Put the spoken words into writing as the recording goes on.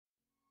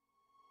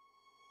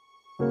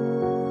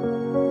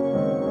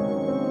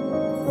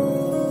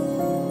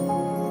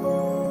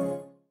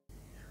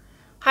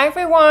Hi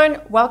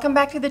everyone, welcome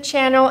back to the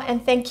channel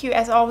and thank you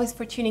as always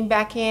for tuning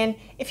back in.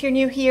 If you're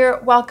new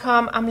here,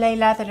 welcome. I'm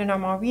Leila, the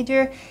Lenormand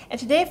reader, and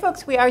today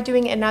folks we are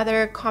doing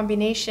another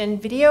combination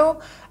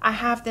video. I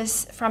have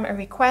this from a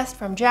request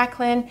from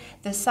Jacqueline,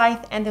 the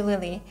Scythe and the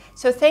Lily.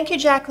 So thank you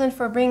Jacqueline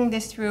for bringing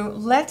this through.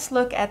 Let's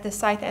look at the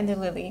Scythe and the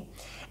Lily.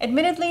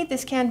 Admittedly,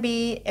 this can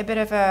be a bit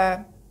of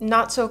a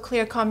not so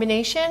clear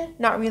combination,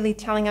 not really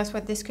telling us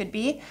what this could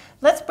be.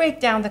 Let's break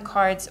down the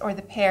cards or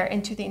the pair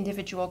into the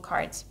individual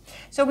cards.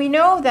 So we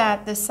know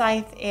that the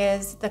Scythe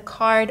is the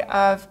card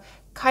of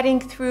cutting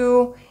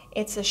through.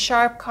 It's a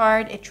sharp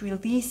card, it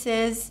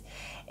releases.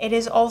 It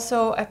is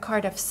also a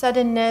card of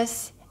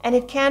suddenness, and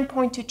it can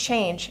point to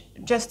change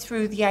just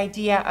through the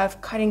idea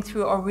of cutting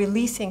through or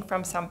releasing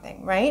from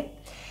something, right?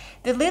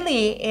 The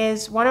Lily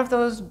is one of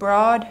those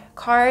broad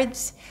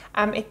cards.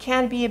 It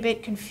can be a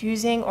bit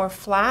confusing or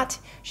flat,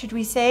 should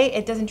we say.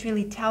 It doesn't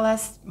really tell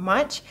us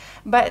much,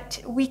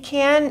 but we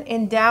can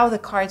endow the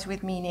cards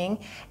with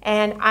meaning.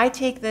 And I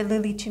take the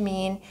Lily to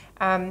mean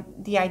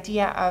the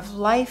idea of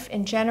life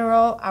in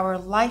general, our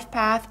life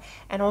path,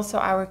 and also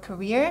our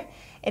career.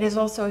 It is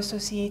also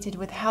associated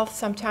with health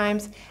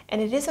sometimes,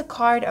 and it is a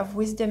card of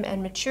wisdom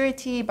and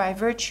maturity by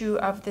virtue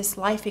of this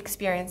life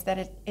experience that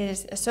it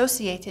is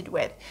associated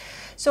with.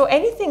 So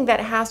anything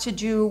that has to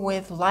do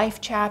with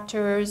life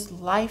chapters,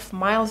 life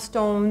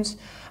milestones,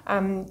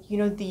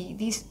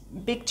 these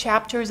big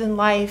chapters in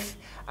life,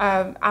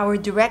 our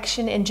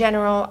direction in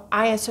general,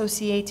 I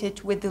associate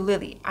it with the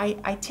Lily.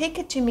 I take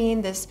it to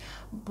mean this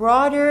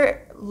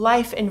broader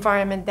life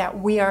environment that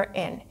we are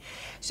in.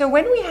 So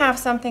when we have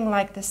something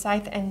like the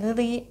Scythe and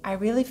Lily, I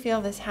really feel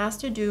this has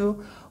to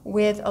do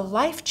with a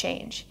life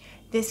change.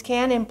 This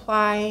can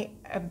imply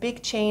a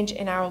big change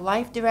in our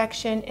life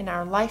direction, in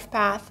our life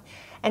path,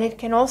 and it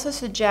can also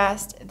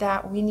suggest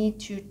that we need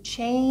to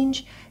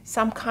change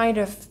some kind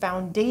of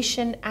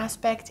foundation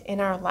aspect in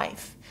our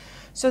life.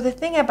 So the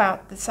thing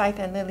about the Scythe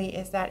and Lily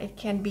is that it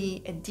can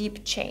be a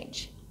deep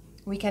change.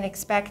 We can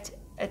expect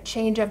a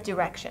change of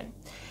direction.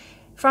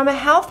 From a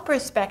health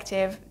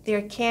perspective,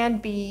 there can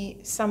be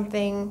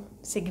something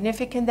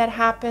significant that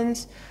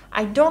happens.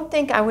 I don't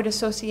think I would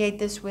associate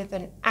this with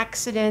an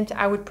accident.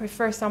 I would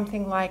prefer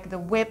something like the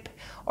whip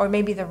or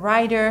maybe the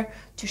rider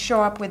to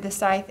show up with the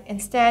Scythe.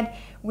 Instead,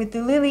 with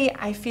the Lily,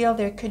 I feel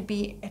there could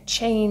be a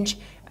change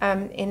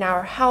in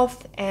our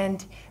health,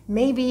 and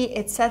maybe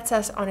it sets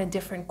us on a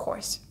different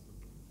course.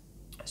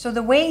 So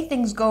the way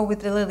things go with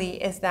the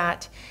Lily is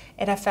that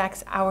it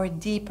affects our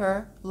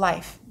deeper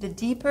life, the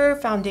deeper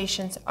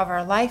foundations of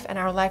our life and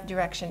our life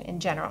direction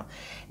in general.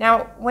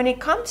 Now, when it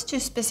comes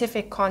to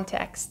specific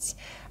contexts,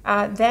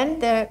 then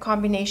the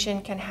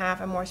combination can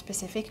have a more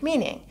specific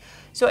meaning.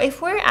 So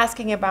if we're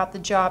asking about the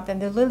job, then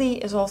the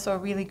Lily is also a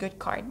really good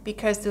card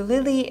because the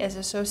Lily is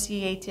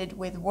associated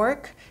with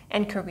work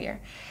and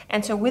career.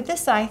 And so with the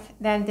Scythe,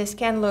 then this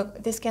can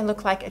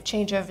look like a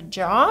change of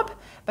job,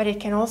 but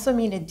it can also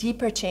mean a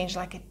deeper change,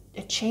 like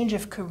a change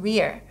of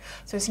career.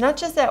 So it's not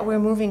just that we're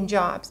moving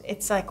jobs,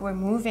 it's like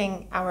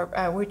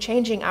we're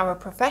changing our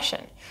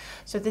profession.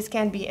 So this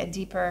can be a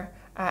deeper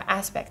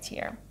aspect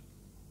here.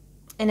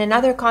 In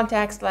another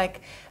context, like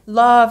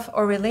love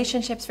or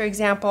relationships, for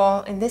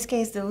example, in this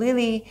case, the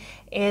Lily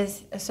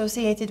is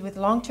associated with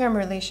long-term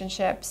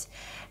relationships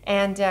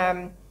and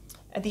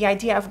the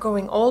idea of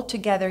going old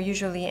together,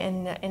 usually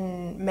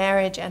in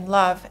marriage and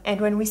love.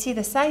 And when we see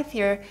the Scythe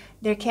here,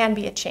 there can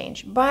be a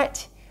change.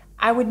 But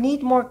I would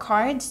need more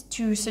cards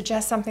to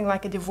suggest something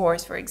like a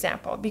divorce, for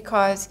example,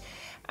 because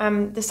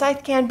the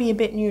Scythe can be a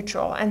bit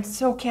neutral, and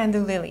so can the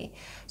Lily.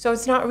 So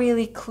it's not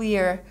really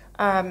clear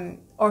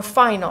or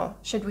final,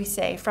 should we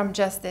say, from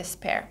just this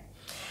pair.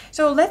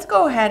 So let's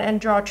go ahead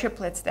and draw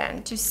triplets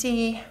then to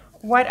see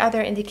what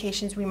other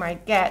indications we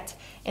might get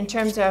in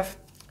terms of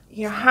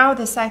how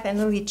the Scythe and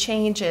Lily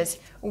changes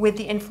with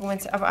the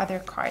influence of other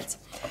cards.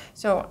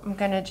 So I'm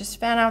going to just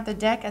fan out the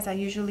deck as I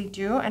usually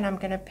do, and I'm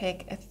going to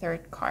pick a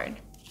third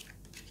card.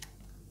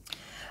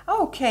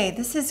 Okay,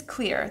 this is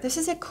clear. This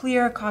is a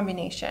clear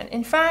combination.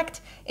 In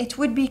fact, it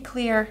would be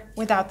clear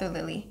without the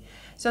Lily.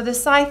 So the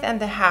Scythe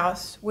and the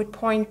house would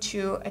point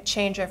to a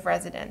change of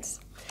residence.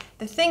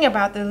 The thing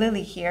about the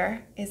Lily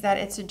here is that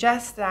it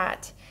suggests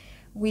that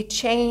we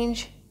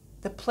change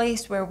the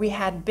place where we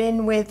had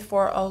been with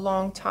for a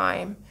long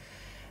time.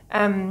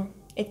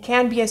 It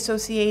can be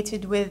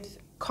associated with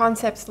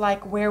concepts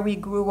like where we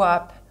grew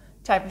up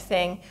type of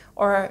thing,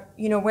 or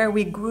where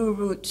we grew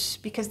roots,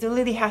 because the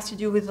Lily has to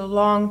do with the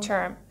long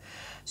term.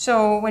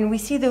 So when we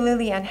see the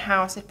Lily and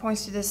house, it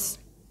points to this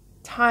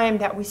time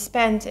that we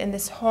spent in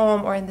this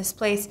home or in this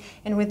place,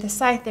 and with the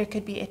Scythe there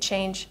could be a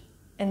change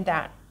in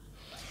that.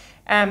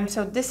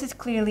 So this is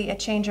clearly a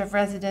change of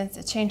residence,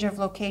 a change of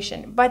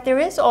location, but there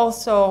is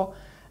also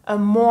a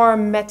more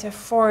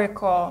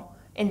metaphorical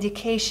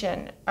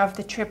indication of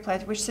the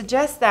triplet, which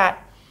suggests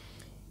that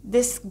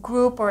this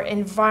group or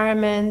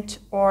environment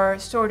or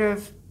sort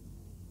of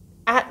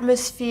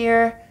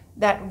atmosphere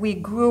that we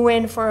grew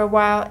in for a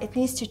while, it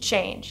needs to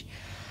change.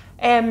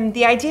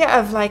 The idea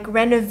of like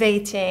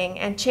renovating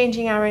and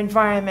changing our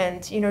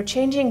environment, you know,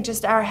 changing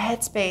just our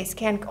headspace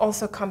can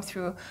also come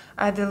through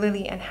the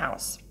Lily and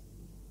House.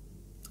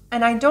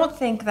 And I don't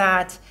think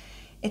that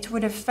it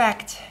would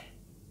affect,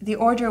 the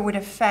order would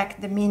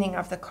affect the meaning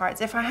of the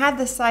cards. If I had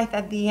the Scythe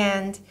at the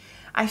end,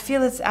 I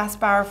feel it's as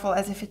powerful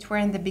as if it were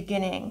in the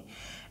beginning.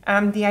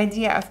 The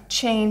idea of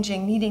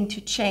changing, needing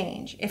to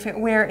change. If it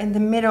were in the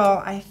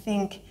middle, I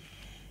think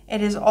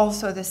it is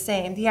also the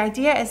same. The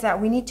idea is that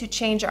we need to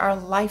change our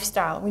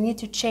lifestyle. We need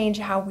to change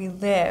how we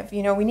live.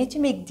 You know, we need to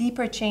make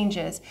deeper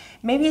changes.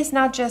 Maybe it's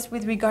not just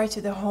with regard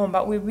to the home,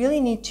 but we really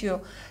need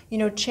to, you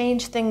know,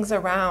 change things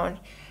around.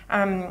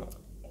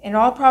 In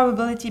all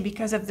probability,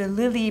 because of the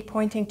Lily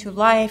pointing to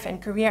life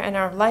and career and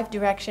our life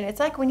direction, it's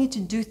like we need to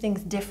do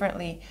things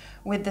differently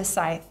with the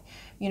Scythe.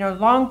 You know,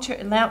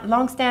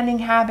 long-standing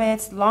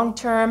habits,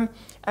 long-term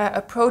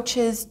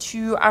approaches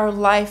to our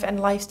life and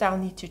lifestyle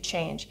need to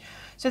change.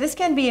 So this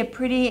can be a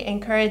pretty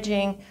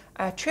encouraging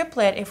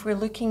triplet if we're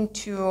looking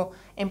to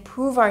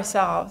improve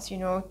ourselves, you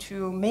know,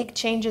 to make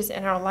changes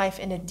in our life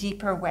in a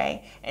deeper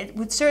way. It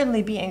would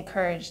certainly be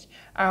encouraged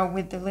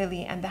with the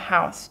Lily and the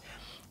House.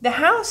 The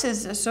House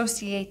is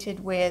associated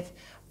with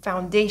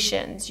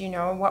foundations, you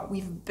know, what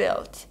we've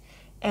built.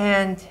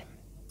 And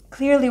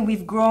clearly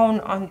we've grown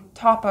on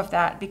top of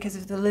that because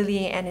of the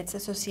Lily and its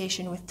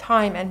association with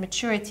time and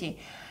maturity.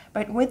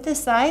 But with the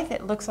Scythe,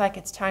 it looks like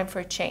it's time for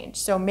a change.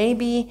 So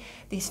maybe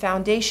these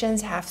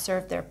foundations have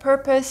served their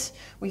purpose,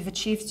 we've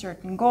achieved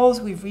certain goals,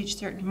 we've reached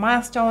certain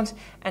milestones,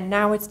 and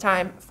now it's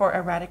time for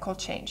a radical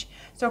change.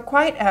 So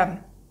quite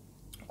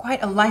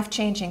a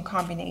life-changing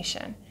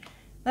combination.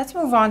 Let's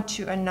move on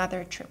to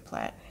another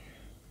triplet.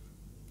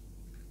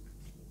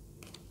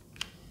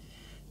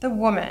 The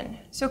Woman.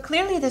 So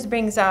clearly this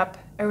brings up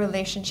a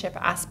relationship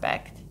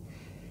aspect.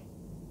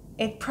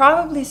 It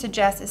probably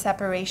suggests a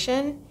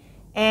separation,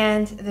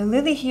 and the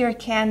Lily here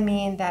can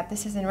mean that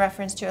this is in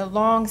reference to a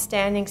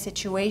long-standing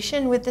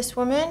situation with this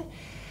woman.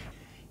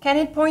 Can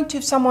it point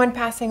to someone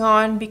passing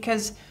on,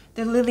 because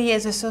the Lily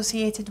is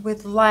associated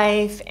with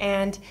life,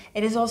 and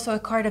it is also a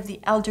card of the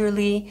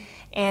elderly,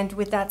 and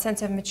with that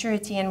sense of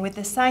maturity. And with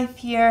the Scythe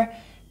here,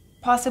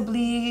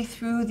 possibly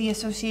through the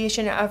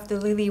association of the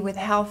Lily with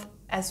health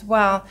as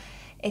well,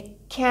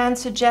 it can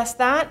suggest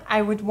that.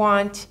 I would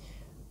want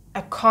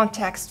a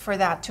context for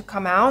that to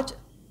come out,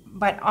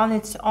 but on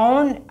its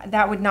own,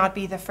 that would not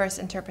be the first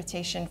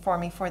interpretation for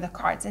me for the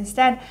cards.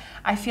 Instead,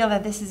 I feel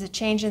that this is a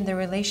change in the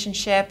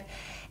relationship,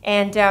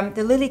 and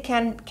the Lily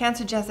can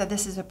suggest that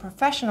this is a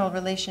professional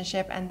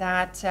relationship, and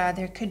that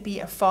there could be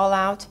a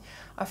fallout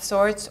of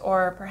sorts,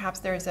 or perhaps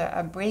there's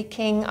a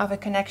breaking of a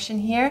connection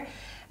here.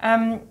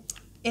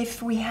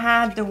 If we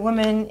had the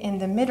Woman in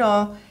the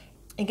middle,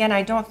 again,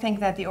 I don't think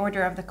that the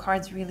order of the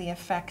cards really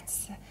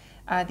affects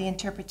the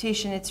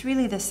interpretation. It's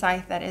really the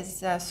Scythe that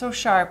is so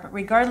sharp.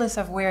 Regardless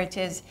of where it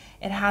is,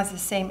 it has the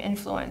same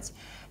influence.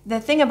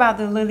 The thing about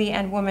the Lily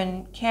and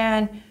Woman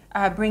can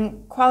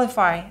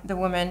qualify the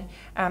Woman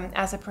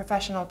as a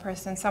professional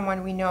person,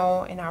 someone we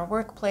know in our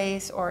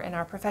workplace or in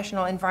our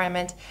professional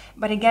environment.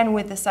 But again,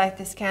 with the Scythe,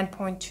 this can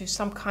point to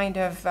some kind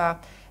of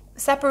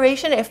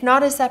separation, if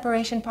not a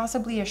separation,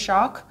 possibly a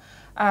shock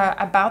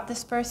about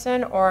this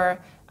person, or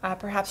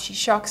perhaps she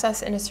shocks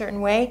us in a certain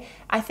way.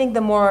 I think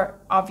the more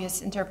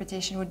obvious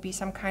interpretation would be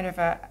some kind of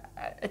a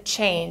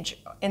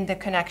change in the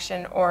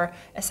connection, or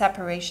a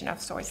separation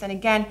of sorts. And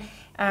again,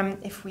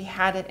 if we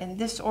had it in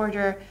this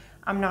order,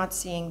 I'm not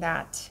seeing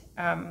that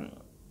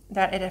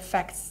that it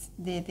affects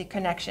the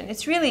connection.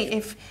 It's really,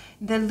 if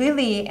the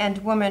Lily and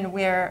Woman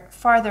were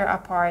farther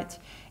apart,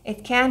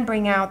 it can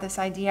bring out this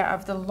idea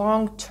of the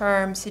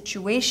long-term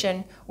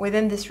situation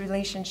within this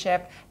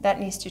relationship that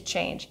needs to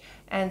change.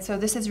 And so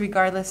this is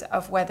regardless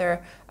of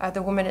whether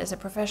the Woman is a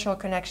professional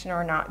connection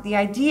or not. The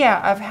idea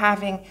of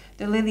having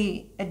the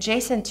Lily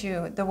adjacent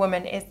to the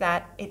Woman is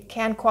that it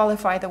can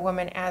qualify the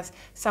Woman as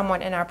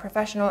someone in our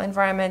professional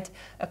environment,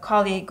 a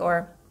colleague,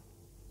 or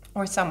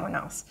someone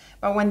else.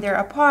 But when they're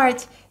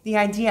apart, the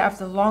idea of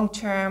the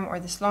long-term or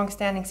this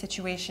long-standing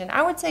situation,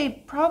 I would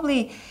say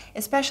probably,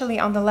 especially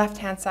on the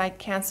left-hand side,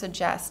 can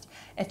suggest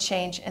a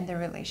change in the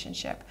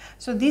relationship.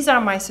 So these are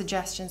my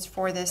suggestions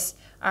for this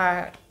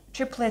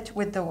triplet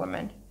with the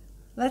Woman.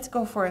 Let's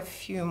go for a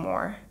few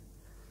more.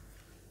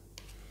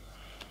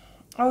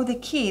 Oh, the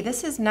Key.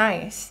 This is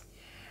nice.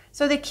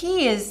 So the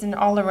Key is an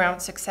all-around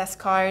success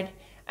card.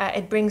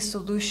 It brings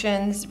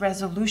solutions,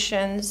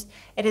 resolutions.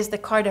 It is the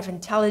card of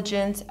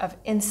intelligence, of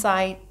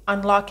insight,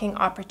 unlocking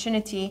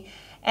opportunity.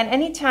 And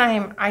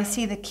anytime I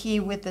see the Key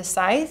with the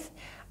Scythe,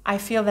 I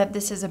feel that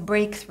this is a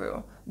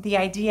breakthrough. The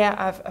idea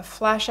of a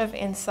flash of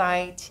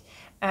insight,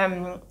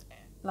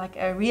 like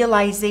a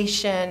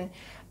realization,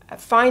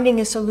 finding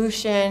a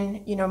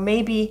solution. You know,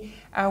 maybe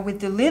with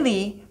the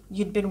Lily,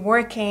 you'd been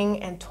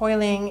working and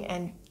toiling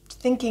and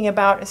thinking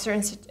about a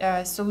certain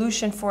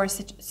solution for a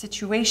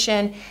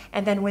situation,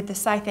 and then with the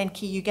Scythe and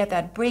Key, you get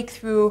that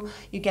breakthrough,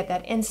 you get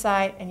that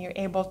insight, and you're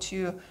able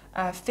to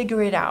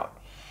figure it out.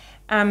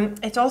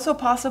 It's also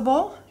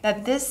possible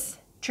that this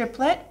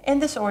triplet, in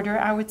this order,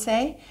 I would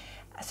say,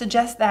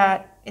 suggests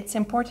that it's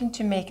important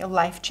to make a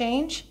life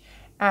change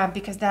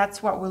because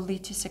that's what will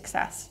lead to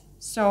success.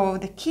 So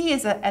the key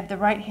is at the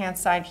right-hand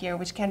side here,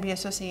 which can be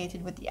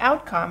associated with the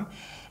outcome.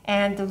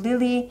 And the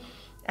Lily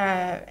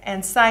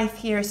and Scythe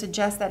here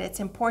suggest that it's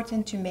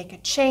important to make a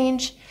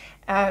change.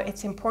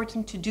 It's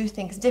important to do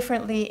things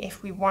differently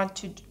if we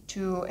want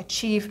to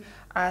achieve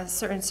a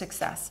certain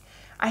success.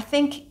 I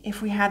think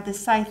if we had the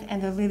Scythe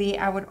and the Lily,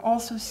 I would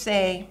also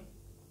say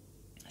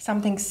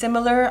something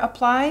similar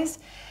applies,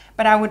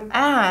 but I would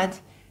add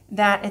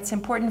that it's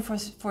important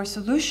for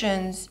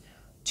solutions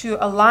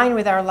to align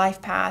with our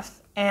life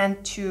path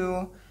and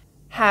to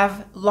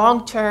have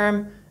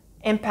long-term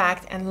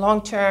impact and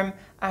long-term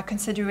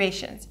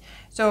considerations.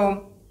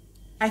 So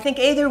I think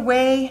either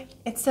way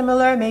it's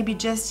similar, maybe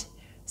just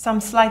some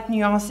slight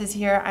nuances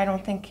here. I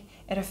don't think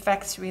it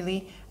affects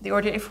really the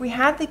order. If we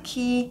had the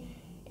key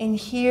in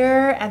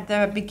here at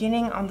the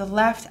beginning on the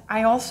left,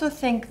 I also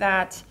think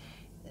that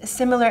a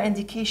similar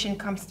indication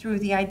comes through,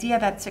 the idea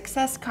that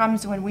success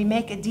comes when we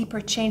make a deeper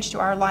change to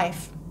our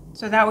life.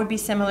 So that would be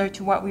similar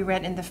to what we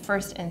read in the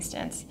first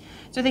instance.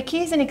 So the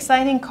key is an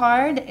exciting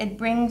card. It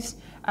brings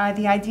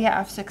the idea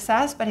of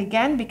success, but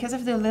again, because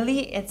of the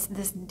Lily, it's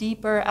this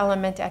deeper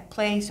element at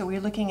play. So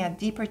we're looking at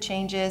deeper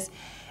changes.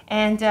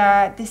 And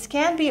this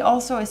can be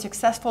also a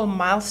successful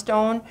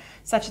milestone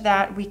such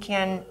that we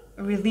can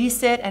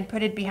release it and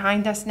put it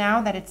behind us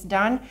now that it's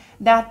done.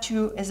 That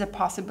too is a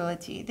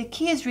possibility. The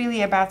key is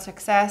really about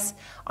success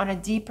on a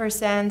deeper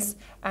sense,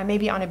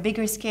 maybe on a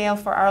bigger scale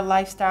for our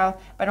lifestyle,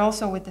 but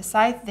also with the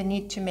Scythe, the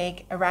need to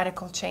make a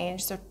radical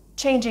change. So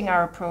changing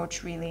our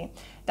approach really.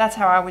 That's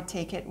how I would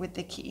take it with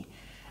the key.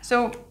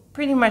 So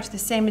pretty much the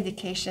same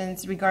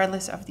indications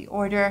regardless of the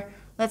order.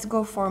 Let's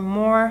go for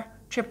more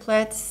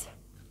triplets.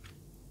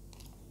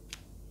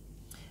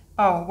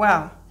 Oh,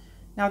 well,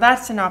 now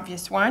that's an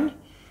obvious one.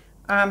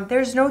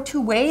 There's no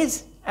two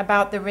ways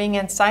about the ring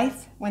and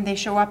Scythe when they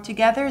show up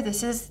together.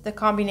 This is the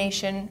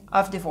combination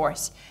of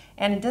divorce.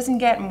 And it doesn't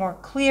get more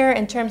clear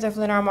in terms of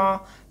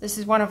Lenormand. This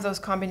is one of those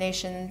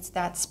combinations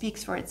that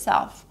speaks for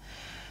itself.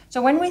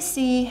 So when we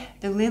see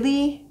the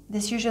Lily,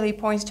 this usually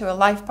points to a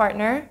life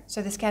partner.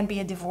 So this can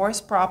be a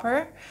divorce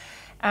proper.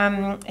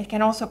 It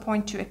can also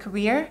point to a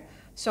career.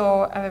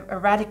 So a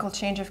radical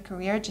change of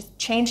career, just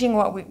changing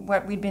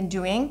what we've been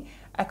doing,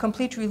 a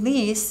complete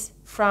release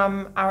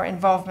from our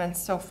involvement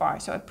so far.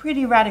 So a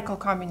pretty radical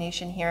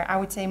combination here. I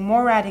would say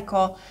more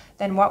radical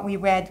than what we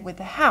read with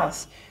the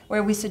house,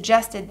 where we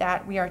suggested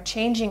that we are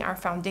changing our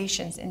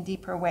foundations in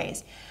deeper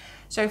ways.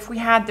 So if we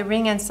had the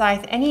ring and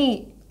Scythe,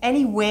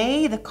 any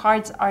way the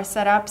cards are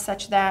set up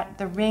such that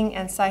the ring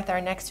and Scythe are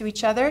next to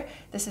each other,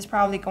 this is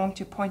probably going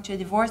to point to a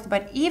divorce.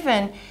 But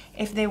even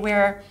if they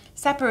were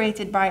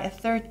separated by a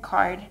third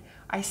card,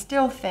 I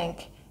still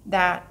think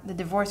that the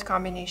divorce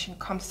combination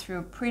comes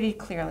through pretty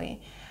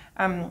clearly.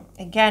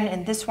 Again,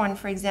 in this one,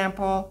 for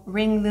example,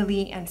 ring,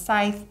 Lily, and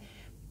Scythe,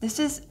 this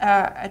is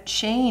a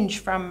change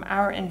from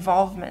our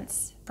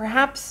involvements.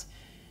 Perhaps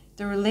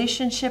the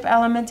relationship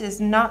element is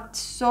not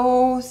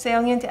so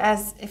salient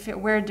as if it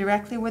were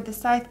directly with the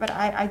Scythe, but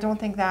I don't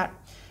think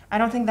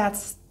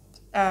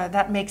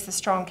that makes a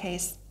strong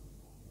case.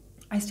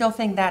 I still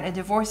think that a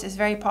divorce is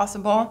very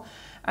possible.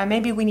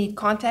 Maybe we need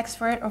context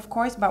for it, of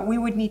course, but we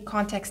would need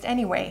context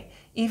anyway,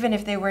 even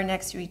if they were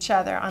next to each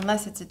other,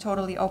 unless it's a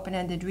totally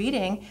open-ended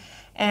reading.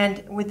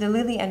 And with the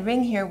Lily and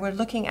ring here, we're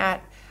looking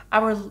at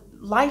our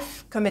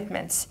life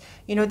commitments,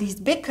 you know, these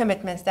big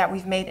commitments that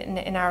we've made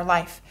in our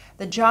life,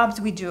 the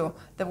jobs we do,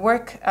 the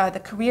work,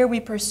 the career we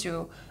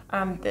pursue,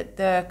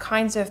 the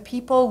kinds of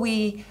people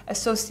we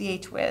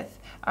associate with,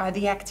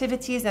 the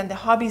activities and the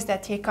hobbies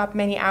that take up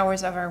many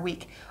hours of our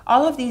week.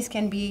 All of these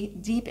can be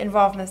deep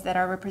involvements that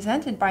are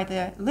represented by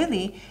the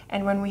Lily,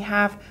 and when we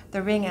have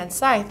the ring and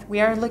Scythe, we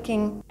are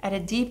looking at a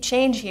deep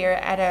change here,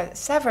 at a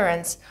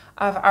severance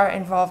of our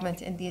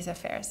involvement in these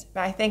affairs.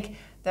 But I think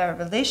the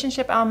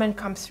relationship element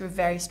comes through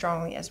very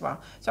strongly as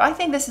well. So I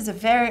think this is a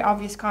very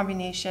obvious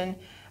combination,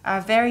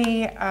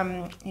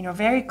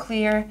 very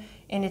clear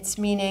in its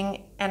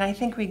meaning, and I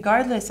think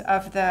regardless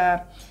of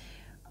the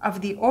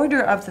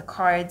order of the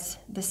cards,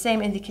 the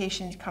same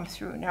indications come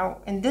through.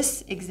 Now, in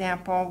this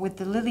example, with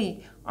the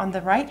Lily on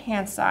the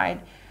right-hand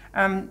side,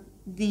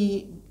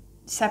 the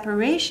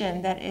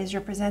separation that is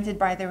represented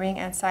by the ring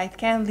and Scythe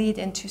can lead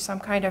into some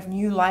kind of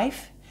new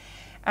life.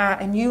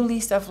 A new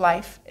lease of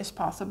life is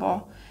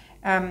possible.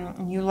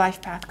 A new life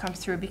path comes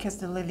through because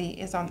the Lily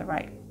is on the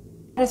right.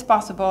 That is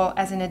possible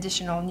as an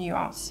additional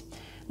nuance.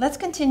 Let's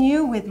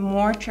continue with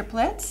more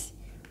triplets.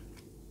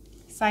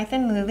 Scythe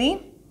and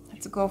Lily.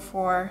 Let's go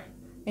for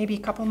maybe a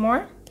couple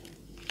more.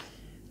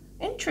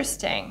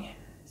 Interesting.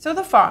 So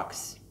the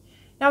fox.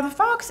 Now the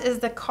fox is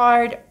the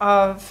card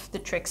of the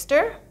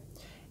trickster.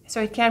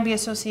 So it can be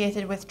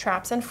associated with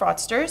traps and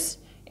fraudsters.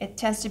 It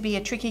tends to be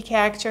a tricky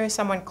character,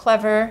 someone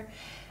clever.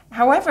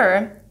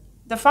 However,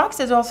 the fox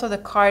is also the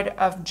card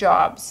of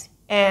jobs.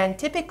 and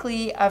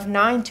typically of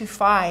 9 to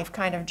 5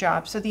 kind of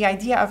job. So the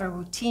idea of a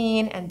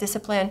routine and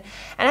discipline,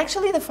 and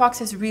actually the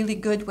fox is really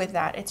good with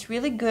that. It's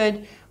really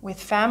good with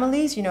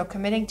families, you know,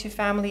 committing to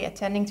family,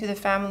 attending to the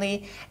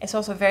family. It's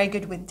also very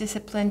good with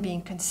discipline,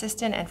 being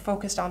consistent and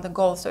focused on the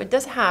goal. So it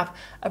does have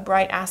a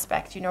bright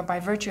aspect, you know,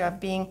 by virtue of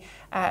being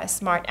a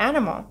smart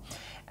animal.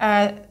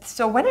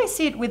 So when I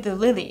see it with the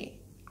lily,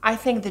 I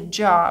think the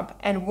job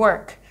and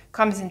work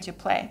comes into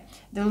play.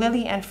 The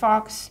lily and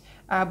fox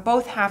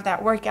both have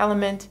that work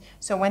element,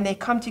 so when they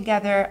come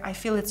together, I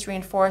feel it's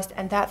reinforced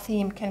and that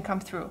theme can come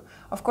through.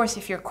 Of course,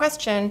 if your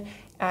question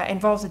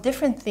involves a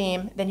different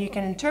theme, then you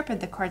can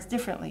interpret the cards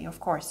differently, of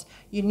course.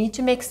 You need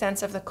to make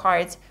sense of the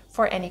cards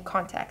for any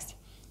context.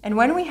 And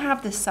when we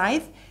have the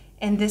scythe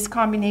in this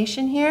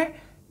combination here,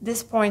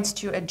 this points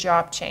to a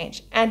job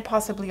change and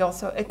possibly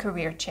also a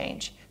career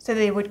change. So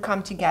they would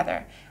come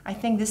together. I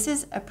think this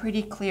is a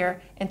pretty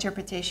clear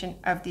interpretation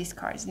of these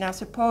cards. Now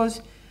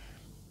suppose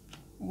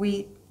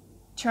we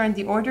turn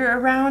the order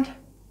around.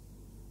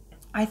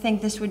 I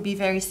think this would be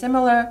very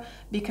similar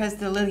because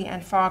the lily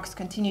and fox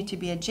continue to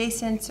be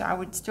adjacent, so I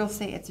would still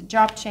say it's a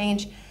job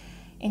change.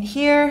 In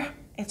here,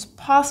 it's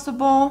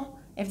possible,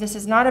 if this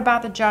is not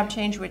about the job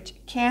change, which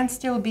can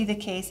still be the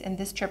case in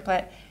this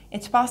triplet,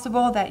 it's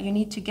possible that you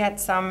need to get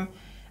some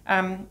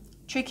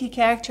tricky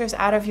characters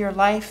out of your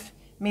life.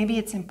 Maybe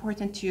it's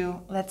important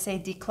to, let's say,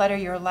 declutter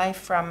your life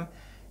from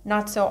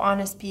not so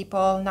honest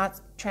people, not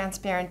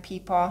transparent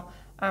people,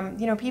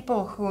 you know,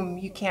 people whom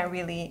you can't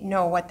really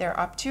know what they're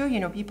up to, you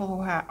know, people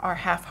who are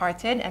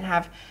half-hearted and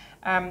have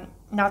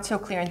not so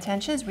clear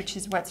intentions, which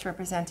is what's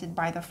represented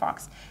by the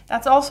fox.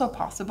 That's also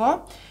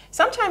possible.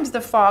 Sometimes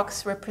the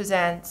fox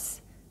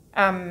represents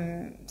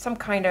some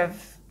kind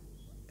of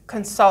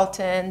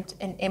consultant,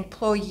 an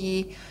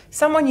employee,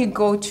 someone you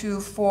go to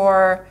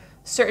for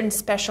certain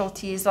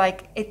specialties,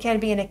 like it can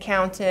be an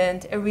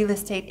accountant, a real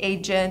estate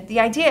agent. The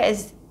idea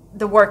is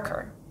the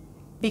worker,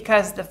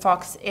 because the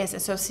fox is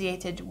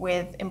associated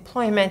with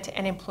employment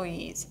and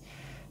employees.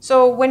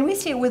 So when we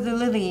see it with the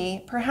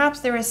lily, perhaps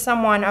there is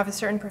someone of a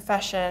certain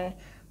profession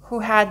who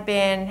had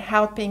been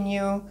helping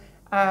you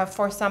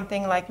for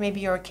something, like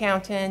maybe your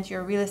accountant,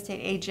 your real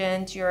estate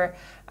agent, your,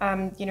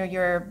 you know,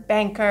 your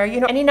banker, you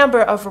know, any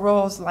number of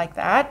roles like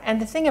that.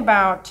 And the thing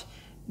about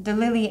the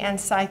lily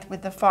and scythe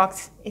with the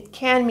fox, it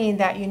can mean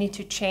that you need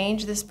to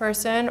change this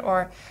person,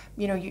 or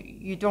you know,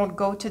 you don't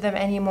go to them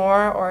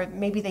anymore, or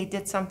maybe they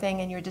did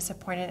something and you're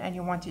disappointed and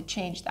you want to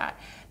change that.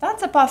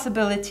 That's a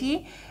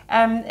possibility.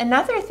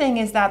 Another thing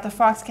is that the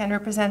fox can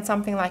represent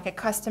something like a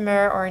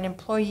customer or an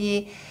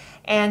employee,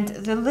 and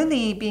the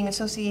lily being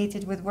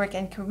associated with work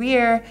and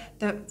career,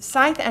 the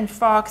scythe and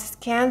fox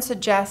can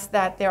suggest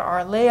that there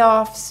are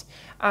layoffs,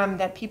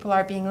 that people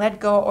are being let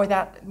go, or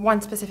that one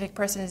specific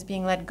person is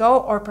being let go,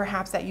 or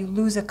perhaps that you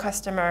lose a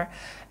customer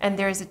and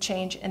there is a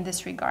change in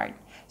this regard.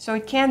 So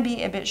it can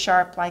be a bit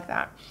sharp like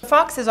that. The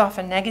fox is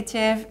often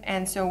negative,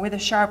 and so with a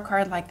sharp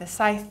card like the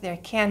scythe, there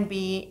can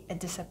be a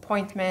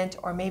disappointment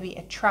or maybe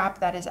a trap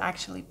that is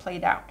actually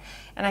played out.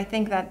 And I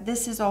think that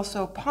this is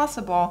also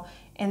possible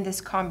in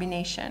this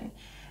combination.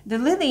 The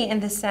lily, in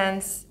this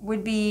sense,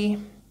 would be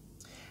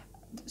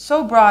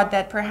so broad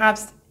that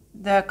perhaps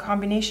the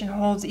combination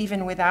holds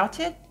even without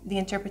it. The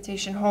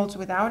interpretation holds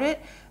without it.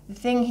 The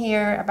thing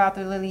here about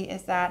the lily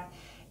is that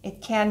it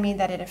can mean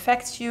that it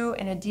affects you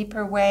in a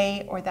deeper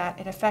way, or that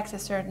it affects a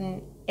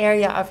certain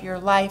area of your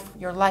life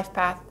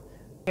path,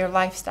 your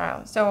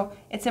lifestyle. So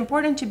it's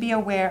important to be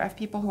aware of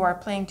people who are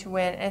playing to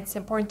win, and it's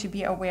important to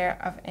be aware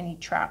of any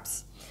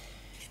traps.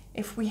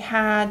 If we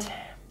had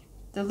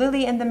the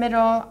lily in the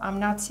middle, I'm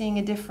not seeing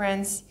a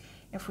difference.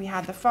 If we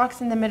had the fox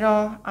in the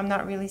middle, I'm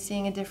not really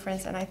seeing a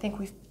difference, and I think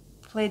we've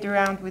played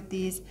around with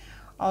these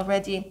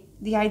already.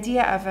 The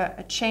idea of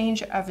a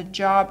change of a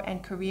job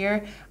and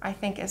career, I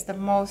think, is the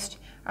most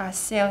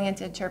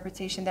salient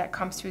interpretation that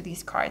comes through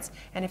these cards.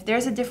 And if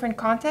there's a different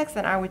context,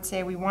 then I would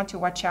say we want to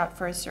watch out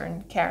for a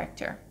certain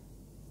character.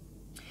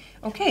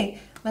 Okay,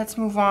 let's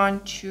move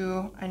on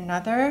to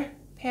another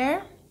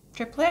pair,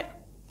 triplet.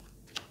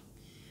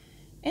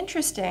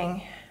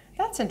 Interesting.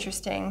 That's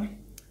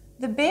interesting.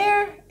 The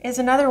bear is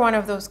another one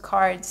of those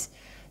cards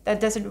that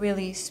doesn't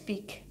really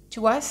speak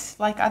to us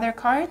like other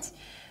cards.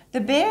 The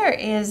bear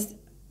is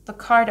the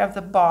card of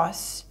the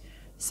boss,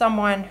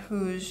 someone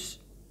who's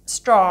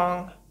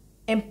strong,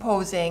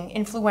 imposing,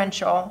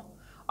 influential,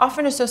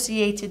 often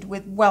associated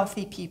with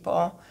wealthy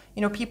people,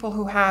 you know, people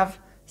who have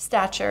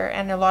stature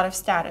and a lot of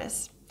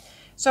status.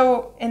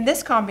 So in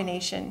this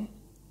combination,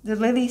 the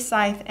lily,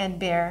 scythe, and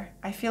bear,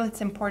 I feel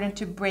it's important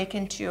to break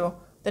into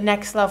the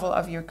next level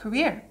of your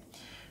career.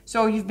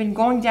 So you've been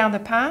going down the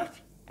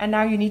path, and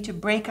now you need to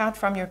break out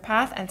from your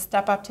path and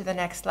step up to the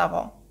next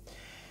level.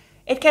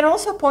 It can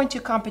also point to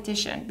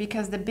competition,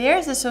 because the bear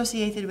is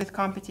associated with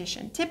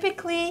competition.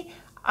 Typically,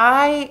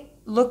 I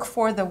look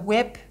for the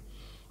whip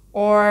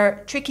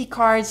or tricky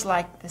cards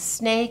like the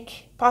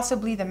snake,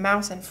 possibly the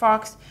mouse and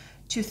fox,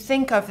 to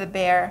think of the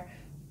bear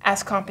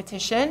as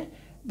competition,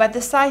 but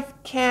the scythe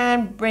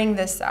can bring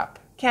this up,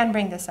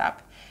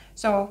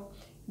 So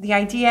the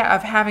idea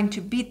of having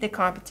to beat the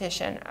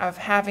competition, of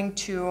having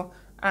to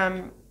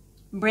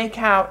break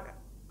out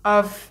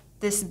of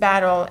this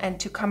battle and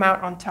to come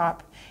out on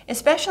top,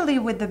 especially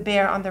with the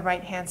bear on the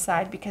right hand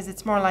side, because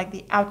it's more like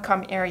the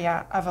outcome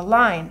area of a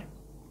line.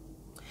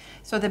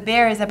 So the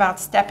bear is about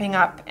stepping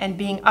up and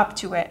being up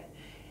to it.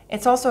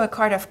 It's also a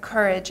card of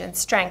courage and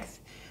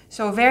strength.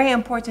 So very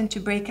important to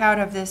break out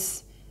of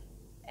this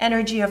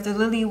energy of the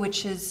lily,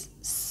 which is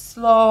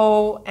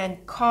slow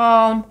and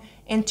calm,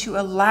 into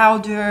a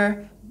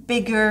louder,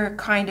 bigger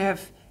kind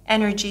of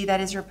energy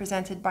that is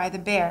represented by the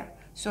bear.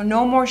 So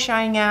no more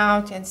shying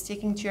out and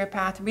sticking to your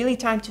path. Really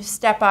time to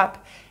step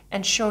up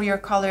and show your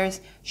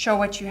colors, show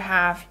what you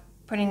have,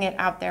 putting it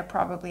out there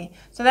probably.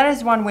 So that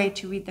is one way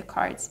to read the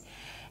cards.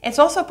 It's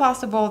also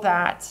possible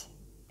that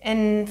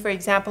in, for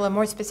example, a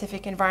more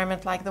specific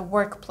environment like the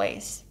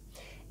workplace,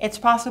 it's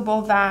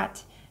possible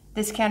that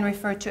this can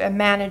refer to a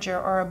manager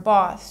or a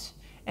boss.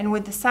 And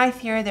with the scythe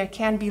here, there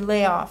can be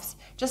layoffs,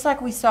 just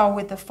like we saw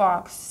with the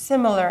fox,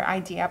 similar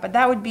idea, but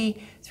that would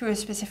be through a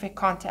specific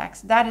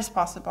context. That is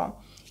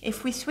possible.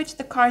 If we switch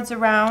the cards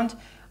around,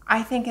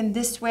 I think in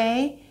this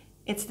way,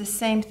 it's the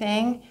same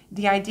thing.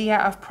 The idea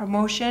of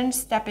promotion,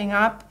 stepping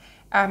up,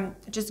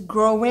 just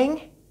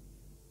growing,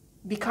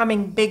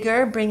 becoming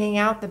bigger, bringing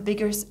out the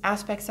bigger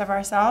aspects of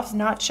ourselves,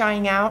 not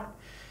shying out,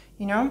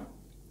 you know.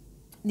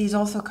 These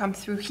also come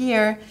through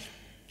here.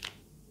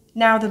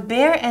 Now, the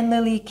bear and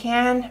lily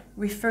can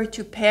refer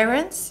to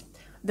parents.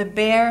 The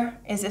bear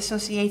is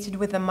associated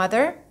with the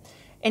mother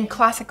in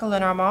classical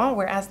Lenormand,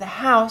 whereas the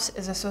house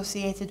is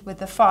associated with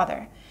the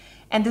father.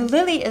 And the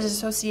lily is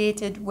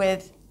associated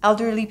with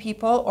elderly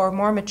people or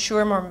more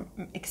mature, more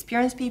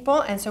experienced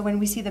people. And so when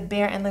we see the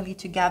bear and lily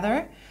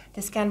together,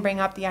 this can bring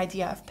up the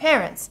idea of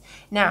parents.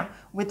 Now,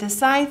 with the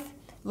scythe,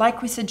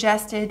 like we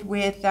suggested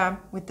with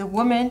the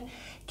woman,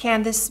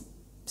 can this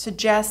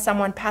suggest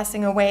someone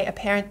passing away, a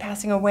parent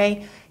passing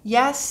away?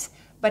 Yes,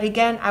 but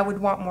again, I would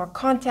want more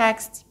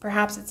context.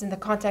 Perhaps it's in the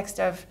context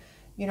of,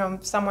 you know,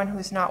 someone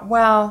who's not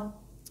well.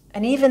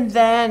 And even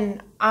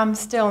then, I'm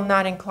still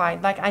not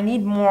inclined. Like, I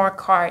need more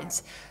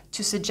cards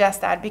to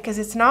suggest that, because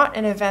it's not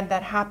an event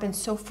that happens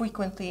so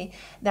frequently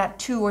that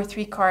 2 or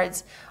 3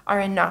 cards are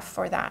enough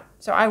for that.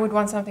 So I would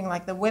want something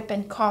like the whip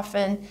and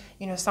coffin,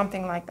 you know,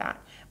 something like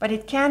that. But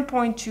it can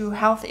point to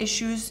health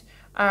issues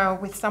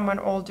with someone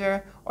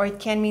older, or it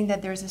can mean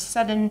that there's a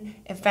sudden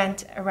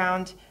event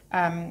around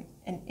an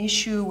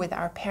issue with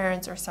our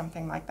parents or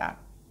something like that.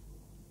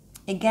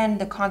 Again,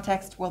 the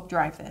context will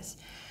drive this.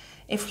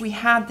 If we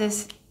had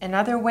this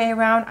another way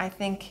around, I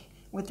think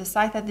with the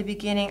scythe at the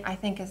beginning, I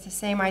think it's the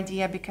same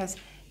idea, because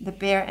the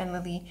bear and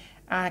lily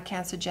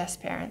can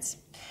suggest parents.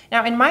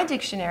 Now, in my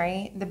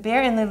dictionary, the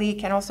bear and lily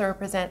can also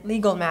represent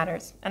legal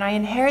matters, and I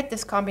inherit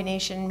this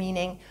combination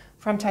meaning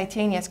from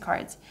Titania's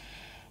cards.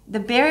 The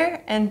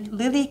bear and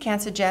lily can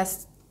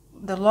suggest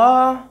the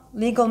law,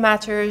 legal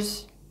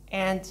matters,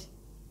 and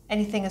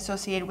anything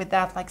associated with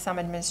that, like some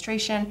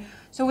administration.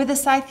 So with the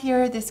scythe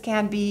here, this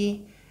can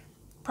be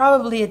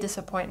probably a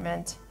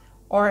disappointment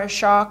or a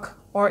shock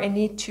or a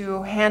need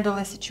to handle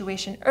a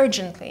situation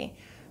urgently.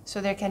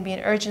 So there can be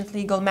an urgent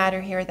legal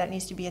matter here that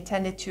needs to be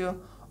attended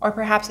to, or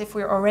perhaps if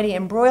we're already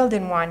embroiled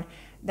in one,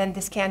 then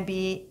this can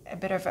be a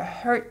bit of a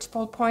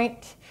hurtful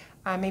point.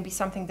 Maybe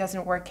something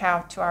doesn't work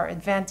out to our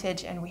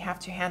advantage and we have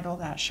to handle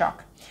that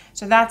shock.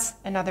 So that's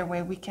another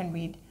way we can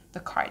read the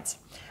cards.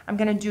 I'm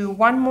going to do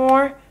one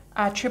more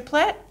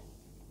triplet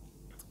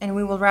and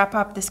we will wrap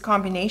up this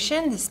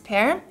combination, this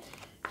pair.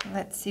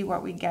 Let's see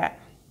what we get.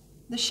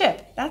 The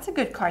ship, that's a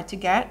good card to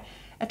get.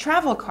 A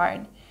travel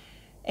card.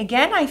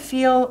 Again, I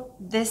feel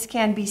this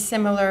can be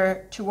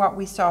similar to what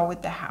we saw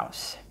with the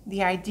house.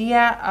 The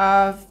idea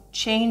of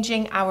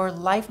changing our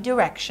life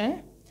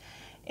direction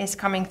is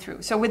coming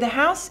through. So with the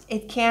house,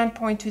 it can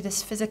point to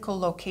this physical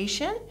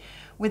location.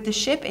 With the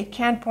ship, it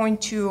can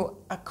point to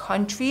a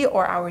country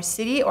or our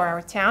city or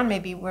our town.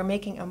 Maybe we're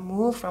making a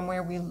move from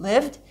where we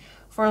lived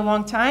for a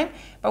long time.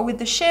 But with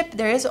the ship,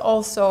 there is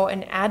also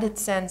an added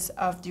sense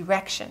of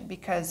direction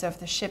because of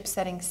the ship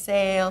setting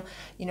sail,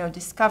 you know,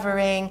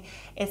 discovering.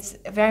 It's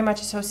very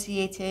much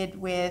associated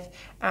with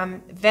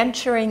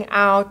venturing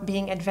out,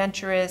 being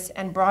adventurous,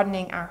 and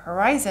broadening our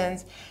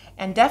horizons.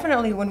 And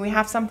definitely when we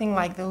have something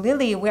like the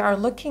lily, we are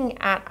looking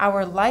at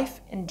our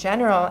life in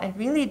general and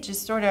really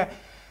just sort of,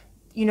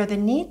 you know, the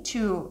need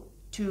to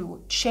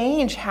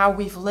change how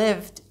we've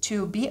lived,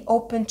 to be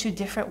open to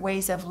different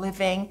ways of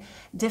living,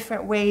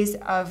 different ways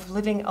of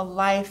living a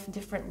life,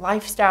 different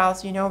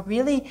lifestyles, you know,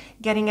 really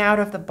getting out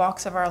of the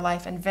box of our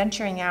life and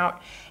venturing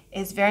out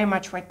is very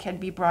much what can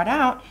be brought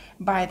out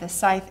by the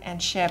scythe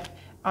and ship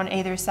on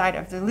either side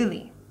of the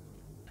lily.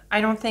 I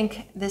don't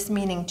think this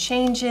meaning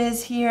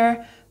changes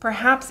here.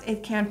 Perhaps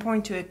it can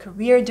point to a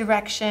career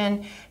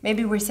direction.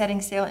 Maybe we're setting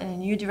sail in a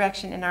new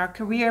direction in our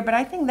career, but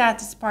I think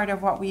that's part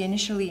of what we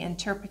initially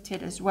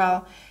interpreted as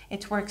well.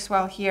 It works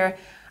well here.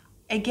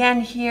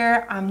 Again,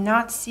 here, I'm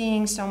not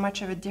seeing so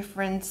much of a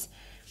difference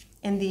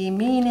in the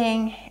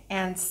meaning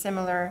and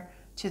similar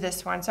to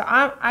this one. So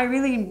I'm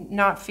really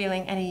not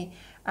feeling any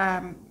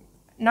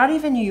not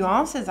even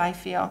nuances, I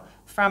feel,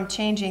 from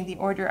changing the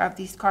order of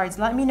these cards.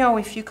 Let me know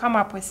if you come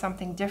up with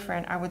something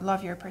different. I would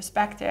love your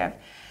perspective.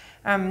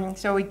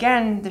 So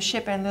again, the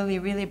Ship and Lily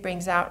really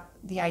brings out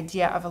the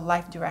idea of a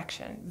life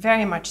direction,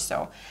 very much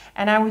so.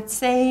 And I would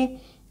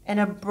say in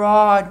a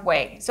broad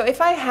way. So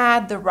if I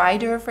had the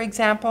Rider, for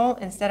example,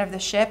 instead of the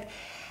Ship,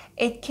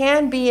 it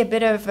can be a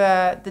bit of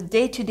the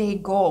day-to-day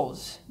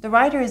goals. The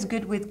Rider is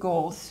good with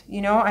goals.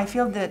 You know, I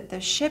feel that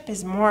the Ship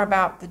is more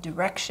about the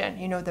direction,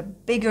 you know, the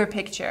bigger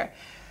picture.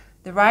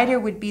 The Rider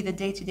would be the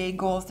day-to-day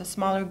goals, the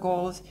smaller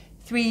goals,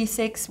 3,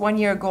 6,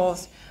 1-year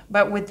goals.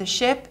 But with the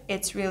Ship,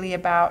 it's really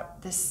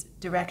about this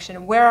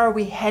direction. Where are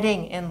we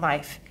heading in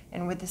life?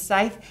 And with the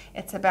Scythe,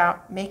 it's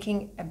about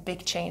making a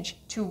big change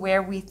to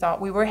where we thought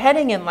we were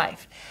heading in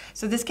life.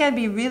 So this can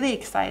be really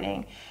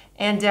exciting.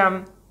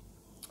 And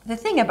the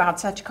thing about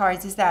such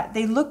cards is that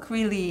they look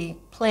really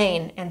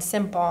plain and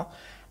simple,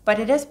 but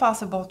it is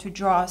possible to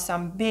draw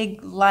some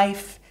big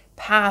life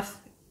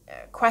path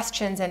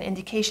questions and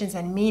indications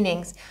and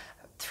meanings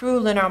through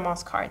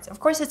Lenormand's cards. Of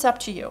course, it's up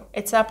to you.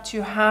 It's up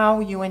to how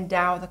you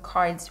endow the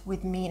cards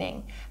with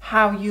meaning,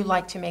 how you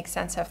like to make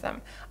sense of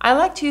them. I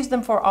like to use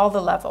them for all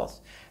the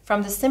levels,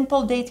 from the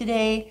simple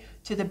day-to-day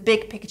to the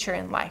big picture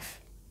in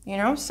life. You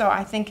know, so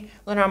I think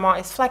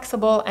Lenormand is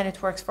flexible and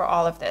it works for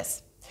all of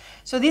this.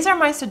 So these are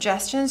my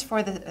suggestions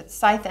for the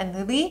Scythe and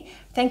Lily.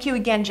 Thank you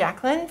again,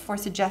 Jacqueline, for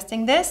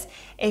suggesting this.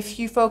 If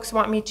you folks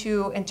want me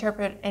to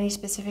interpret any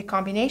specific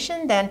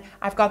combination, then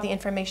I've got the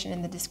information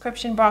in the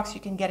description box.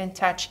 You can get in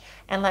touch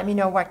and let me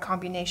know what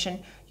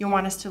combination you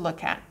want us to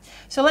look at.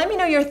 So let me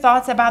know your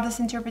thoughts about this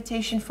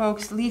interpretation,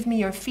 folks. Leave me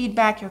your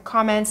feedback, your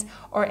comments,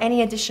 or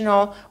any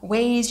additional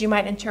ways you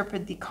might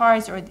interpret the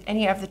cards or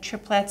any of the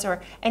triplets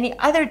or any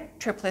other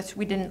triplets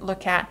we didn't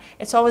look at.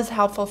 It's always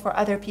helpful for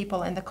other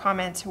people in the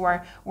comments who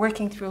are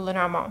working through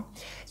Lenormand.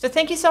 So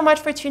thank you so much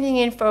for tuning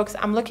in, folks.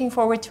 I'm looking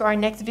forward to our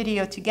next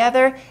video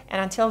together.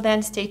 And until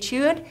then, stay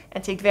tuned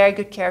and take very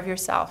good care of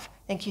yourself.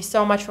 Thank you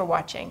so much for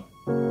watching.